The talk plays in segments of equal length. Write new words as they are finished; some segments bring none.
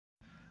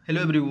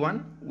Hello everyone,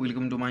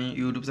 welcome to my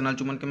YouTube channel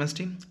चुमन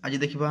chemistry. आज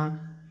देखा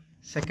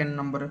second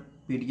number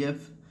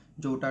PDF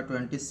जोटा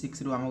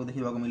 26 रु आमको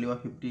देखा मिले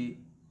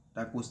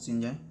 50टा क्वेश्चन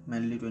जाए,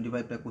 मेनली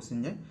 25टा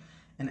क्वेश्चन जाए।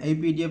 एंड ये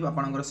पीडीएफ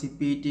आपंकर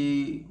सीपीटी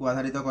को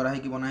आधारित कराई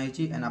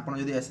बनाई। एंड आप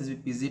SSB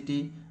PGT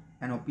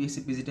and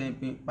OPSC PGT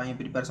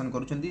preparation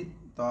कर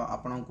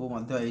आपण को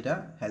यहाँ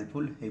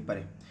हेल्पफुल हो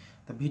पाए।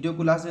 तो वीडियो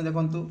को लास्ट में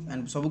देखूँ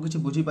एंड सबकि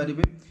बुझीपारे।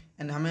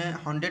 एंड हमें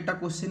 100टा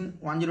क्वेश्चन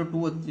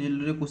 102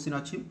 क्वेश्चन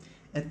अच्छी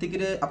एतिक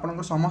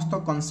आपंकर समस्त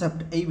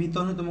कनसेप्ट यही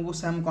भर ही तुमको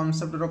सेम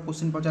कनसेप्ट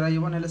क्वेश्चन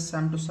पचर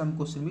सेम टू सेम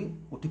क्वेश्चन भी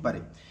उठी पारे।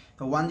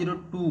 तो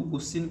 102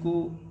 क्वेश्चन को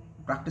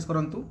प्रैक्टिस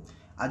करंतु।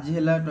 आज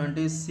है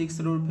 26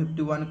 रु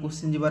 51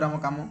 क्वेश्चन जीवार आम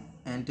कम।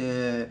 एंड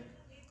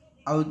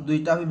आउ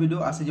दुईटा भी वीडियो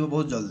आसीज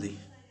बहुत जल्दी।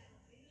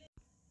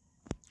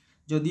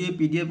 जदि ये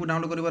पीडीएफ को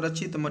डाउनलोड करार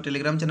अच्छी तो मैं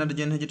टेलीग्राम चैनल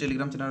जॉइन हो,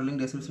 Telegram channel link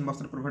description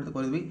box में प्रोवाइड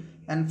करदेवी।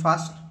 एंड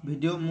फास्ट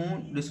वीडियो मु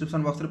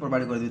डिस्क्रिप्शन बॉक्स में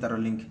प्रोवाइड करदेवी तार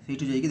लिंक से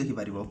जाइए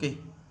देखिपार। ओके,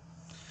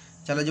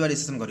 चलो जी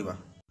डिस्कशन करवा।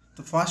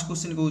 तो फर्स्ट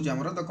क्वेश्चन कहूँ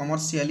आमर the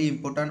commercially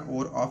important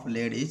ore of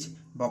lead is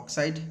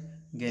bauxite,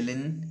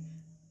 गैलिन,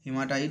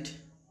 हिमाटाइट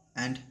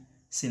and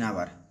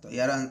cinnabar. तो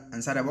यार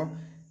आंसर हे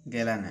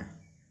गैलान।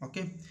 ओके,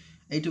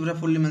 ये पूरा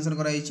फुल्ली मेंशन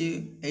कराई।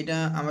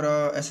 यहाँ आमर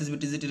एसएसबी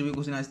टीजीटी भी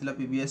क्वेश्चन आसाला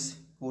पीबीएस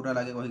कोटा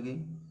लगे कहीकि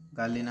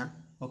गालिना।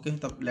 ओके,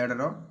 तो लेडर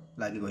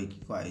लगे कहीकि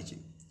कही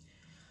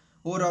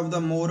ore of the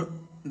more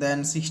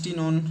than 60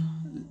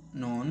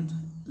 known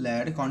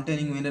lead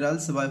containing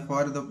minerals, by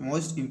far the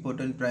most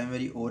important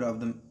primary ore of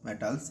the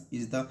metals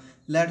is the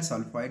lead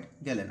sulfide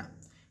galena।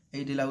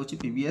 ये लगुच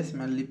पीबीएस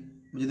मेनली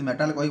जो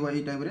metal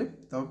कह type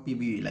तो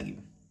PB लगे।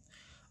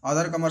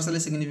 Other commercially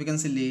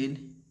significance lead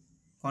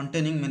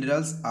containing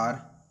minerals are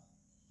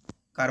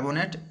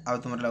carbonate आउ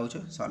तुम लगुच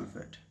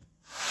sulphate,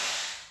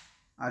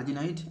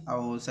 आर्जिनाइट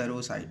आउ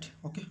सेरोसाइट।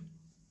 ओके,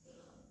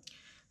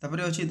 तापर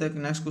अच्छी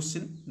next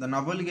question the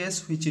noble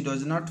gas which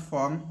does not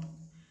form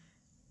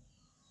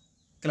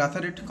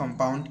क्लाथरेट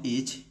compound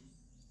is.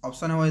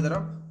 Option है इधर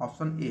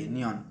ऑप्शन ए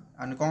नियन।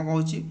 एंड कौन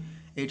कहूँ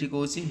ये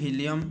कहूँ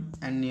helium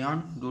and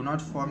neon do not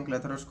form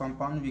क्लाथरेट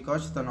compound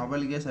because the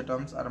noble gas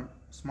atoms are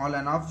small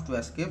enough to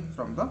escape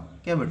from the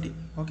cavity.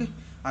 Okay,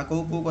 आ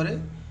कौ कौ करे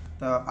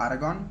तो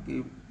आर्गन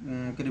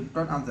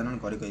क्रिप्टन आ जेनन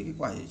करे कहीकि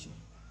कहुई।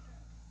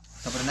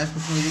 तापर नेक्स्ट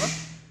क्वेश्चन हो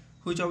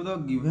which of the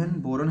given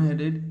boron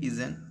headed is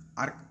an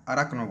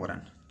अराक्नोबोरान।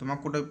 तुमको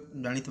गोटे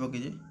जानी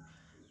कि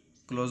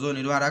क्लोजो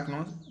निरो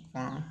अराक्नो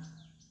कौन,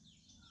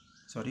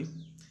 सॉरी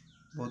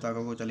बहुत आग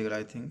को चलीगला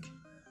आई थिंक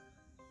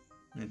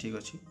नहीं ठीक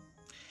अच्छे।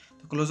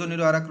 तो क्लोजो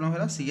निरो अराक्नो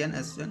है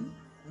CnSn।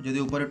 जदि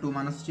ऊपर 2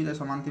 माइनस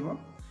सामान थी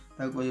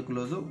कहे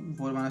क्लोजो,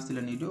 4 minus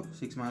Nido,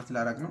 6 minus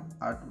अराक्नो,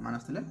 8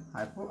 minus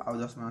hypo आउ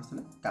 10 माइनस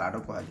कालाडो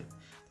कहुए।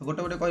 तो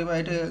गोटे गोटे कह ये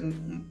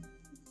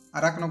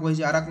अराक्नो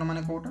कही अराक्नो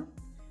माने कौटा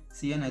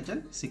CnHn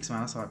 6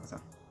 माइनस हवा कथा।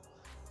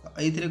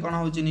 तो ये कौन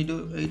हो निडो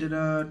ये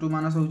 2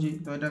 माइनस हो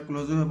तो यहाँ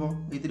क्लोजो हम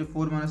ये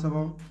 4 माइनस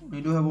हम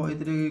निडो हम ये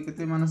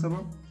के माइनस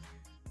हम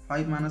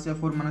 5 माइनस या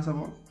 4 माइनस हम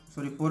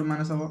सॉरी 4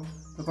 माइनस हम।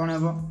 तो कौन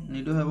हम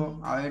निडो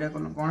हम आईटा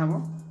कौन हम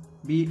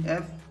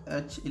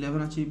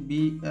BFH11 अच्छी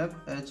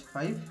BFH5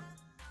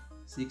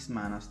 6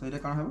 माइनस। तो ये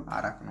कौन हम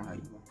अराक्नो है।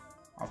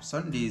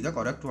 Option D is the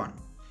correct one.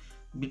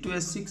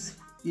 B2S6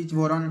 is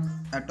boron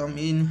atom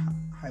in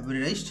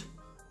hybridised.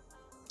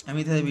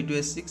 एमती है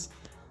B2S6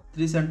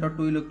 3 सेंटर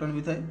 2 इलेक्ट्रॉन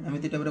भी थाए।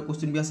 एमती टाइप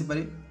क्वेश्चन भी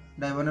आसीपे।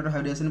 डायबोनेर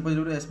हाइब्रिडेशन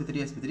पॉजिटिव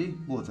sp3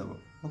 बोथ हम।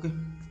 ओके,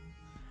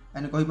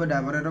 एंड कह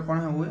डायबोनेर कौन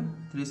हुए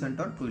 3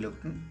 सेंटर 2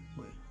 इलेक्ट्रॉन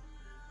हुए।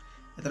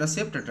 एतर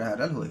सेफ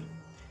टेट्राहेड्रल हुए।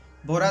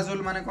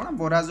 बोराजोल माने कौन,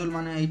 बोराजोल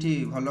माने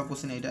ये भल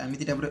क्वेश्चन यहाँ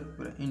एमती type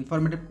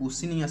informative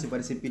question he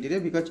आसीपे CPT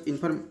because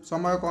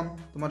समय कम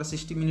तुम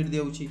 60 मिनिट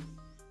दिखाऊँगी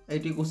ये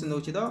क्वेश्चन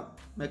दूसरी। तो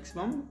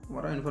मैक्सिमम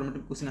तुम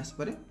इनफॉर्मेटिव क्वेश्चन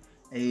आसीपे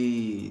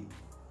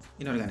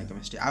इनऑर्गेनिक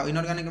केमिस्ट्री। आ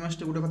इनऑर्गेनिक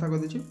केमिस्ट्री गोटे कथा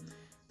कही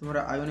तुम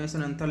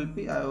आयोनेशन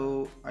एंथैल्पी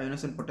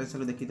आयोनेशन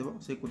पोटेंशियल देखीदेव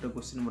से गोटे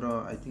question more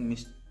I think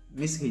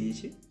miss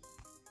हो।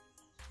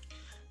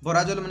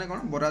 बोराजोल माने कौन,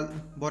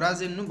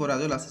 बोराजिन नु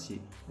बोराजोल आसी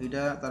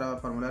यहाँ तार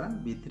formula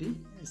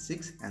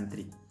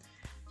B3S6N3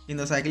 in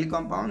the cyclic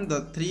compound the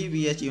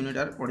 3BH unit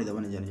are पढ़ीदेव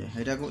निजे निजे।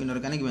 यहाँ को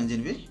इनऑर्गेनिक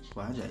बेंजीन भी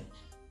कहा जाए।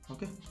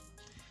 ओके,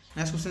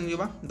 नेक्स्ट क्वेश्चन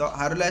जीवा the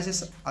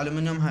hydrolysis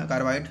aluminium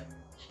carbide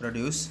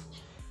produce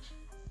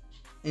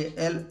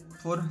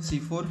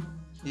Al4C4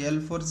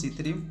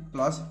 Al4C3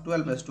 plus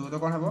 12+2। तो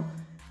कौन हम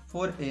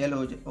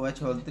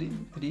 4AlOH3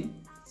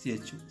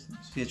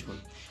 3CH4।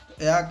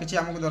 या किसी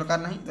आमको दरकार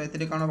नहीं। तो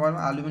ये कौन बाहर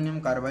aluminium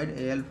carbide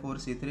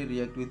Al4C3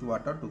 react with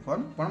water to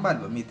form कौन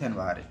बाहर मीथेन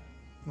बाहर।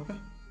 Okay,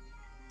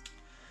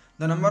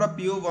 the number of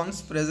PO bonds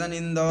present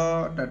in the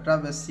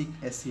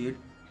टेट्राबेसिक acid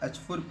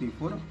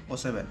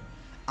H4P4O7।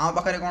 आम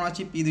पाखे कौन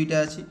अच्छी P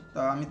दुईटा अच्छी। तो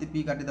आमती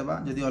P काटिदेवा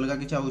जदि अलग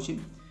किसी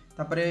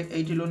आउपर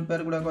ये लोन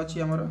पेयर गुड़ाक अच्छी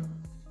आमर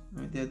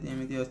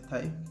एमती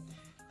थाए।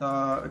 तो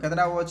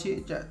केतटा अच्छी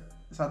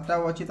 7टा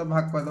अच्छी तो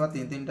भाग करदे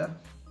 3-3टा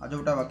आ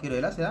जोटा बाकी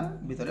रहा से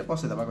भितर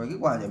पशेदेवा कहीकि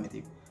कहुए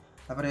एमती।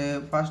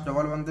 फास्ट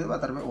डबल बंद देवा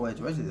तार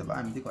OH वाइज देवा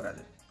एमती करा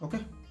जाए। ओके,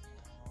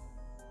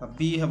 तो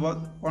बी हम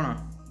कौन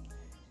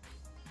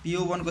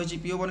PO बॉन्ड कही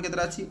PO बॉन्ड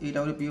केतरा अछि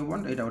एटा गोटे PO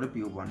बॉन्ड एटा गोटे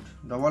PO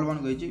बॉन्ड डबल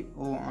बॉन्ड कही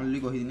ओ ओनली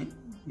कहिनी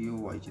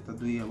PO वाइज तो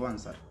 2 हेबो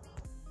answer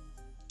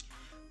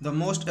the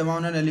most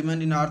abundant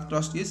element in earth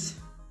crust is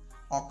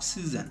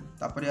oxygen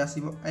तापर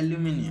आसीबो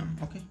एल्युमिनियम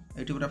ओके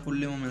एठी पूरा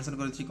फुल्ली मो मेंशन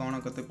करछि कोन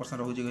कते परसेंट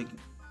रहउ जे कि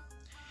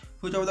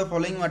which of the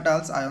following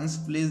metals ions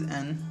plays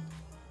an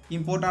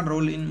important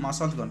role in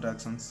muscle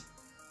contractions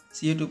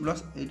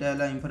Ca2+ एटा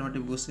हला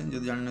इंफॉर्मेटिव क्वेश्चन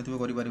जदि जानि नथिबो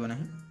करि परिबो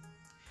नाही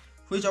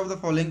Which of the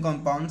following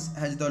compounds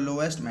has the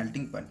lowest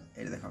melting point?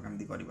 ये देखो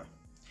केमती करिबा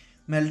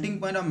melting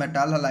point of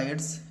metal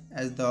halides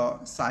as the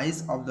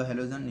size of the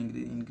halogen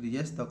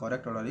increases the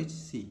correct order is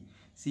C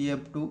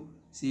Cf2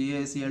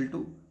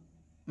 CaCl2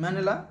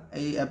 मानेला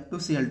ए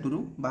F2Cl2 रु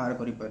बाहर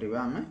करि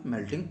परिबा हमें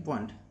melting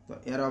point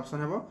तो यार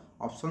ऑप्शन हेबो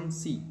option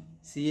C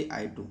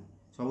Cl2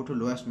 सबठु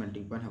lowest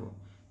melting point हेबो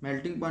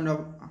melting point of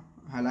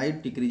halide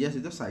decreases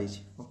with the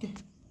size okay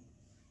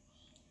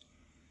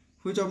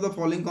Which of the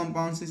following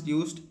compounds is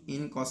used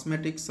in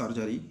cosmetic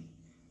surgery?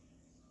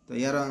 तो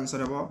यार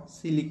आंसर है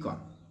सिलिकॉन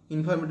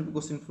इनफॉर्मेटिव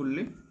क्वेश्चन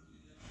फुल्ली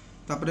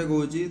तापरे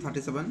कहूँ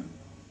 37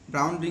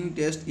 brown ring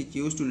test is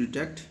use to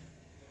detect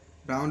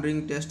brown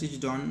ring test is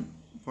done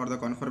for the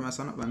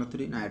confirmation of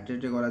NO3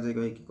 nitrate करा जाय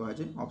कहि कहा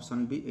जाय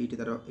ऑप्शन बी एठी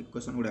तार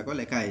इक्वेशन गुडा को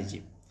लेखा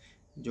है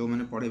जो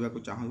मैंने पढ़ेबा को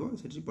चाहबो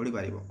सेठी पढ़ी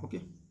पारिबो ओके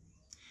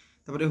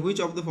तापरे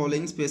which of the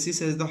following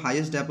species has the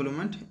highest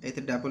development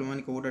एते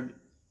डिवेलपमेंट कोटा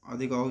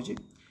अधिक होउची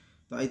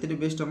तो ये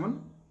बेस्ट अमन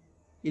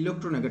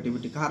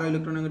इलेक्ट्रोनेगेटिविटी कहार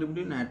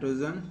electronegativity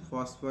nitrogen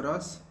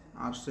phosphorus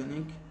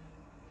arsenic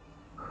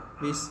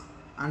plus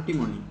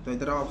antimony तो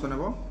इधर ऑप्शन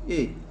है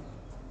ए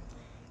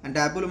एंड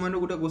डिवेलपमेंट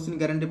गोटे क्वेश्चन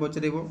गारंटी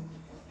पचारिबो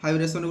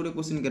हाइब्रेशन गोटे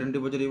क्वेश्चन गारंटी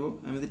पचारिबो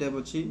एमती टाइप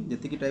अच्छी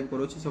जी टाइप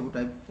करोछि सब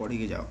टाइप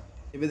पढ़ी जाओ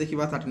एबे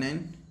देखिबा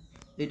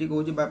 39 एटी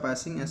कहूँ by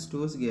passing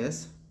H2S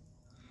gas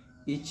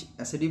etch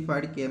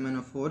acidified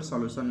KMnO4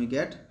 solution we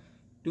get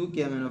 2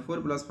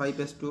 KMnO4 +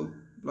 5H2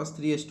 +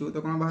 3H2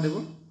 तो कौन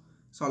बाहर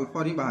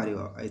सल्फर ही बाहर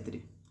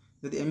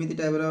जदि एमती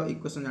टाइप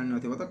इक्वेशन जान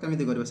नथिबो तो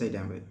केमिति करबो सही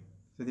टाइम रे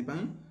सेति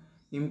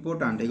पई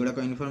इंपोर्टेंट एगुडा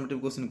को इनफॉर्मेटिव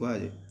क्वेश्चन कहा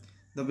जाय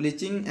the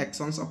bleaching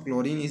actions of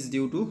chlorine is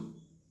due to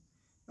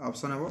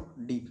option है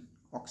डी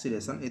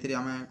ऑक्सीडेशन एथि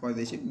हम कह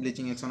देछि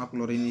bleaching action of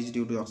chlorine is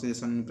due to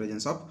oxidation in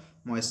presence of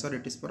moisture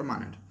it is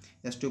permanent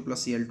H2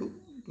 + Cl2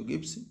 to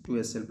gives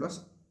 2Cl plus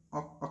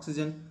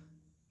oxygen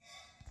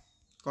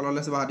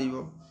colourless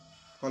बाहरिबो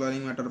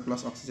colouring matter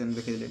plus oxygen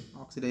देखिले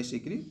oxidise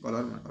degree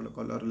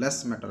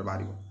colourless matter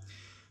बाहरिबो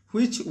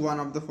which one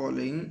of the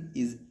following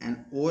is an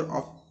ore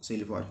of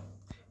silver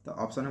तो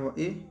option है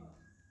ए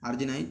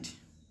आर्जिनाइट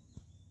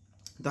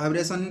the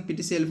हाइब्रेशन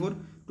PtCl4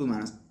 2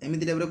 minus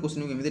एमिति type रो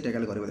question को एमिति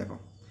tackle करबो देखो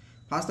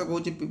first तो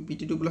कहूँ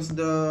PT2 plus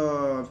the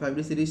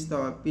 5D series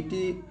तो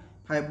PT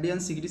 5D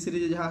and 6D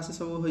series जहाँ आसे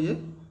सब हो जाए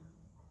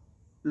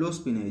लो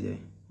स्पिन हो जाए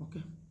ओके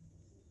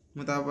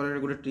मुझे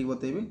गोटे ट्रिक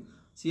बतेबी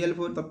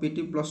Cl4 तो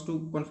PT+2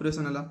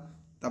 कन्फिगरेशन है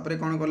तापर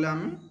कौन कले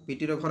आम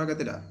PT रो घर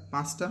केतेटा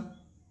 5टा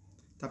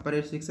तापर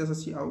 6s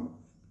अच्छी आउ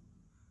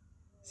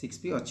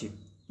 6p अच्छी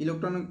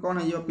इलेक्ट्रॉन कौन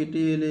है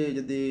PT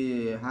जदि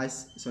हाई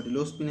सॉरी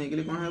लो स्पिन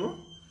हो कौन है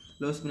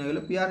लो स्पिन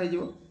हो PR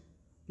हो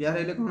PR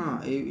है कौन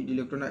ये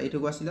इलेक्ट्रॉन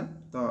ये आसला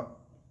तो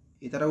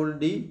इतार गोटे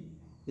D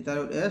इतार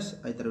गोटे S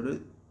इतार गोटे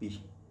P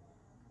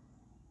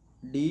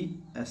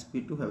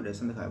DsP2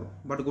 हाइब्रेशन देखा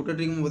बट गोटे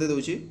ट्रिक मुझे बता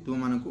दूसरी तुम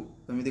मानक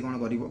कमी कौन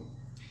कर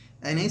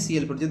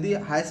Cl4 जदि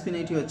हाई स्पिन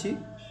ये अच्छी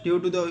due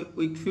to the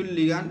weak field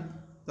ligand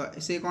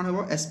तो से कौन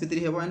है Sp3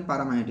 है एंड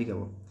पैरामैग्नेटिक है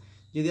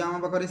जदि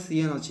आम पाखे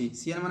Cn अच्छी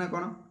Cn माने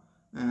कौन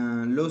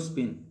लो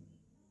स्पिन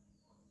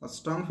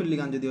स्ट्रॉन्ग फील्ड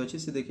लिगैंड जदि अच्छी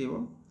से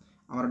देखो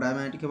आम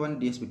डायमैग्नेटिक है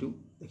DsP2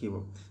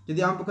 देखो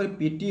जदि आम पाखे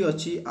PT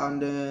अच्छी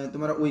एंड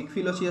तुम वीक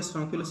फील्ड अच्छी या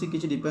स्ट्रॉन्ग फील्ड अच्छी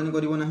किसी डिपेंड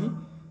करिवो नहीं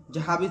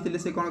जहाँ भी थे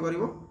से कौन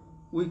कर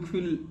वीक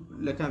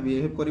फील्ड लेखा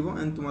बिहेव कर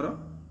एंड तुम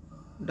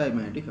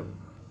डायमैग्नेटिक है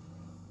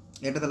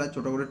यहाँ था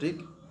छोट गोटे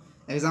ट्रिक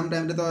एग्जाम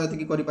टाइम रे तो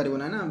ये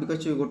करें ना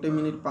बिकज गोटे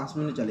मिनिट 5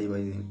 मिनिट चल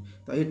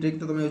तो ये ट्रिक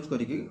तो तुम यूज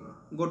करके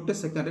गोटे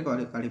सेकेंड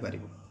काढ़ी पार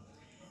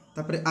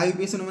तापर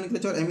IUPAC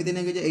नोमेनक्लेचर एमती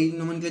नहीं कि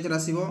नोमेनक्लेचर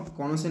आसो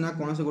कौन से ना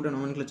कौन से गोटे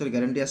नोमेनक्लेचर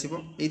गारंटी आसो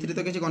ये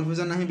तो किसी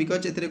कन्फ्यूजन ना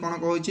बिकज ये कौन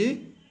कहूँ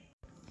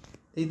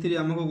ये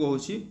आमको कहूँ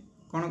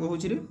कौन कहूँ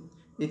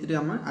ये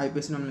आम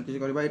IUPAC नोमेनक्लेचर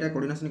करवा यहाँ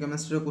कोऑर्डिनेशन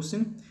केमिस्ट्री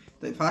क्वेश्चन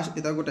तो फास्ट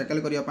ये टैकल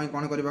करने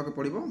कौन करने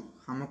पड़ो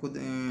आमको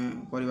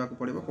करने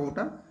पड़ो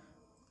कौटा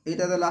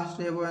यहाँ तो लास्ट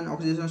है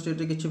ऑक्सीजन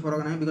स्टेट किसी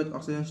फरक ना बिकज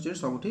ऑक्सीजन स्टेट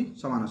सबुठी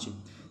सामान अच्छी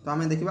तो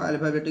आम देखा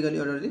अल्फाबेटिकली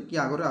ऑर्डर कि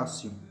आगे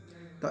आस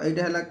तो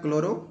यहाँ है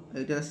क्लोरो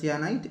यहाँ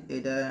सियानाइट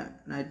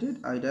यहाँ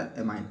नाइट्रेट और यहाँ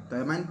एमाइन तो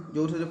एमाइन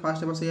जो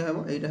फास्ट हे सही हे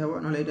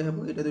यहाँ ना यहाँ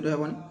दुटा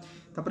हेनी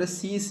तापर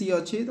सी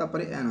अच्छी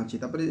एन अच्छी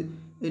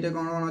यहाँ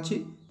कौन कौन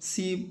अच्छी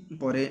सी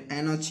पर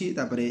एन अच्छी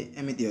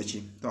एमती अच्छी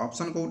तो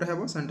ऑप्शन कौटा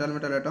है सेंट्रल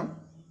मेटल एटम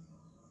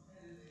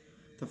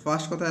तो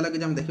फास्ट कथा है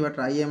कि देखा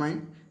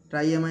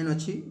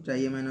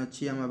ट्राइएमाइन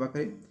अच्छी आम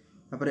पाखे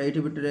तापर ये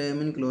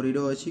विटामिन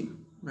क्लोरिडो अच्छी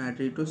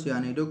नाइट्रेटो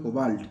सियानाइडो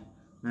कोबाल्ट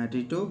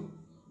नाइट्रेटो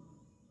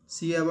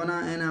सी हे ना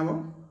एन हे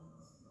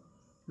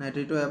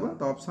नाइट्रेटो हे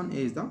तो option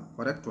A is the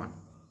correct one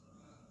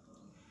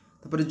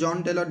तापर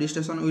John Taylor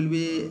destruction will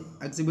be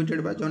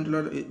एक्जिबिटेड bye John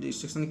Taylor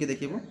destruction के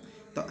देखिबो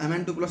तो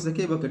Mn2+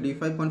 देखिबो कि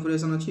D5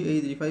 कन्फिगरेशन अछि ए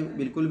D5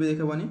 बिल्कुल भी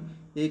देखबोनी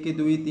 1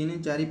 2 3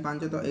 4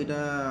 5 तो एटा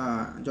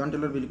जॉन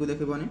टेलर बिल्कुल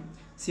देखबोनी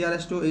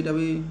CRS2 एटा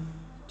भी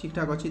ठीक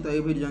ठाक अछि तो ए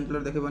भी जॉन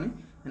टेलर देखबोनी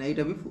एंड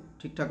एटा भी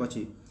ठीक ठाक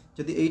अछि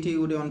जदि एठी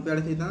गुटे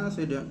अनपेयर्ड थैता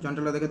से जॉन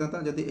टेलर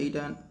देखैता जदि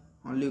एटा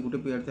ओनली गुटे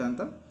पेयर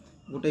थांता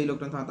गोटे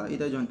इलेक्ट्रॉन था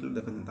ये जॉन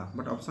टेलर देखा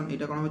बट ऑप्शन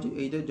यहाँ कौन हो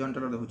ये John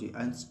Taylor देखुची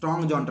and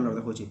strong John Taylor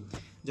देखुची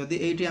जदि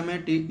ये आम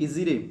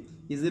इजी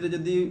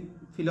जदि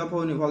फिलअप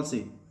होनी भल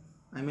से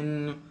आई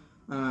मीन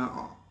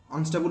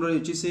अनस्टेबल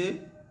रही से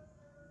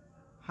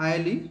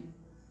हाईली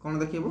कौन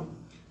देखेब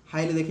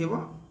हाईली देखेब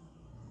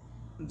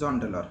जॉन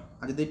टेलर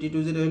आ जब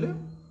T2G रही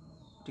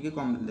T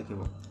come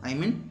देखेब I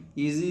mean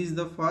easy is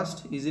the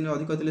first easy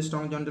अधिक थे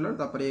स्ट्रॉन्ग जॉन टेलर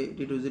तापर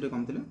T2G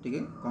कम थे टी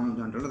कम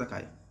जॉन टेलर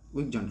देखाए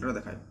वीक जॉन टेलर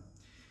देखाए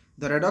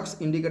The redox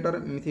indicator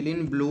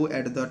methylene blue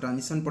at the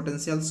transition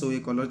potential show a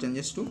color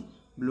changes to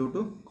blue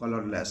to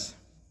colorless.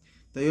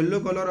 The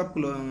yellow color of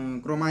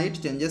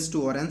chromite changes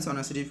to orange on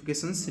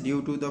acidifications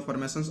due to the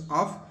formations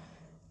of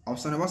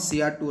option was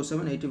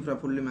Cr2O7 80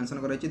 fully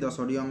mentioned कराई the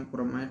sodium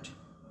chromite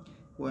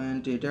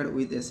when treated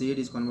with acid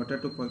is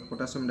converted to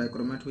potassium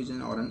dichromate which is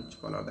an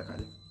orange color देखा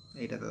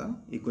जाए एटा तो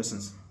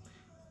equations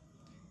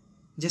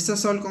जैसे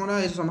solve कौन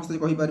है समस्त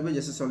कहि पारबे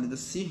जैसे solve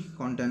the C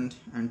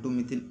content and 2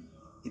 methyl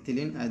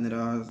ethylene and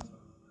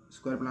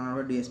square planar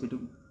है DSP2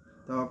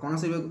 तो कौन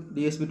से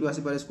DSP2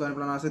 आसी पारे स्क्वायर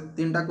प्लानर से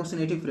तीन टा क्वेश्चन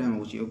एठी फ्रेम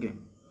होची okay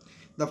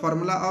the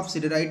formula of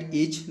siderite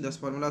is the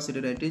formula of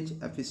siderite is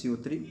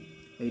FeCO3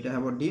 एटा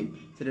है D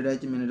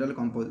siderite mineral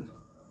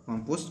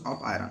compost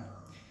of iron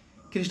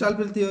crystal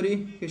field theory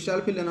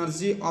crystal field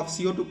energy of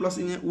CO2+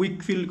 in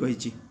weak field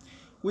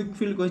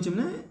कहिछि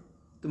माने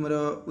तुमर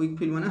weak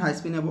field माने high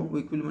spin हेबो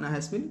weak field माने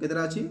high spin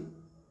केतरा अछि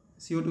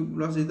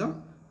CO2+ is the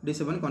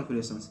D7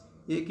 configurations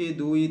 1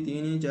 2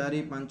 3 4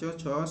 5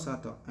 6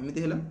 7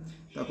 एमती है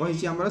तो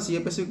कही आम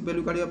CFS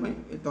वैल्यू काढ़ापी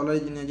तले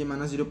जे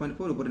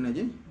 -0.4 ऊपर ने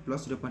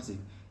 +0.6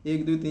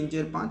 1 2 3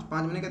 4 5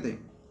 5 मैंने के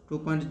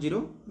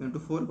 2.0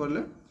 × 4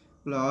 कले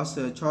प्लस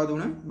 6 2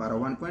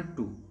 12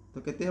 1.2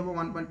 तो केते हेबो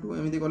 1.2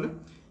 एमती कले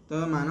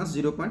तो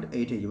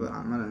 -0.8 हो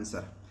आम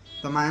आंसर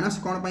तो माइनस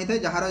कौन पाई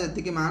जार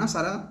जी मान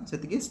सारा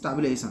से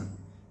स्टाबिलाईजेसन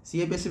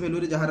CFS वैल्यू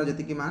जार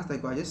जी मान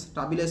कहुए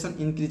स्टाबिलाईजेसन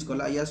इनक्रीज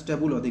कला या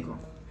स्टेबल अधिक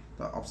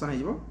तो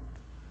ऑप्शन हो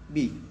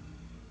बी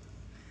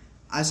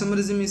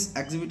आइसोमेरिज्म इज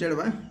एक्जिबिटेड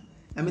बाय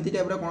एमती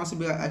टाइप कौन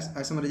भी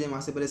आइसोमेरिज्म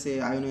आसी पारे से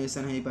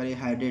आयोनाइजेशन हो पारे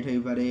हाइड्रेट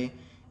हो पारे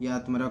या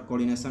तुम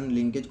कोऑर्डिनेशन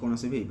लिंकेज कौन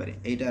भी हो पारे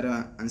एटार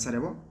आंसर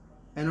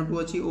हे NO2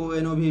 अच्छी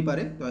ONO भी हो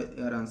पारे तो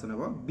यार आंसर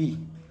हे बी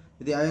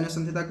यदि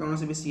आयोनाइजेशन था कौन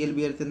भी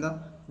ClBr था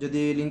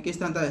जदि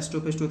लिंकेज था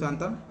H2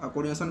 था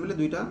कोऑर्डिनेशन बोले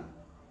दुईटा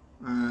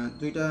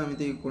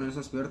एमती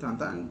कोऑर्डिनेशन स्पेयर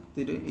था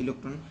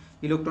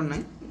इलेक्ट्रॉन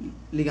नहीं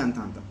लिगान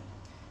था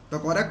तो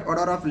correct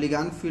order of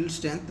लिगान field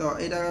strength तो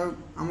यहाँ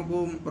आमको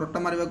रट्टा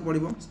मारे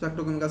पड़ो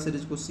स्पेक्ट्रोकेमिकल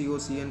सीरीज को CO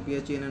CN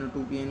PH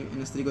NO2 PN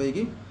NH3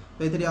 कहीकि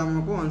तो ये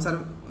आमको आंसर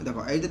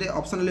देखो ये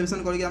ऑप्शन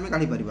एलिमिनेशन करके आम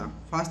काढ़ी पार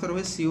फास्ट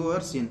रहे CO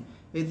और CN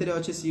ये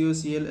अच्छे CO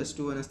Cl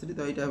H2 NH3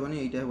 तो यहाँ हेनी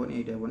यहाँ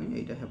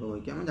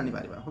कहीकि आम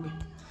जापर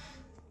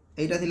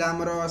ओके यहाँ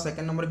आमर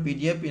second number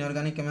PDF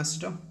inorganic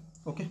chemistry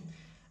okay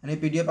and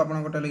PDF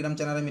आपको टेलीग्राम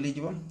चैनल मिल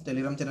जाए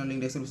Telegram channel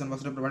link description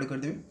box में प्रोवाइड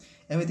करदेवी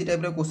एमती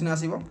टाइप क्वेश्चन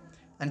आसो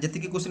एंड जी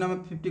क्वेश्चन आम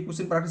 50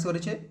 क्वेश्चन प्रैक्टिस करें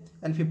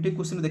एंड 50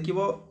 क्वेश्चन देख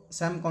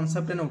सेम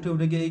कॉन्सेप्ट एंड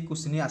उठे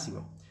क्वेश्चन ही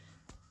आसो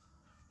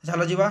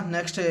चलो जी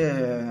नेक्स्ट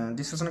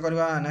डिस्कसन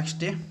करवा नेक्स्ट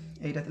डे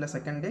यहाँ था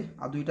सेकेंड डे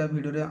आ दुईटा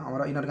भिडियो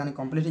आम इनऑर्गेनिक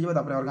कंप्लीट हो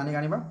ऑर्गेनिक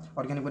आने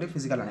ऑर्गेनिक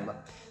फिजिकल आने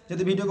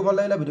जब वीडियो को भल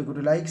लगे वीडियो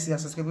को like share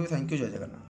subscribe thank you जय जगन्नाथ।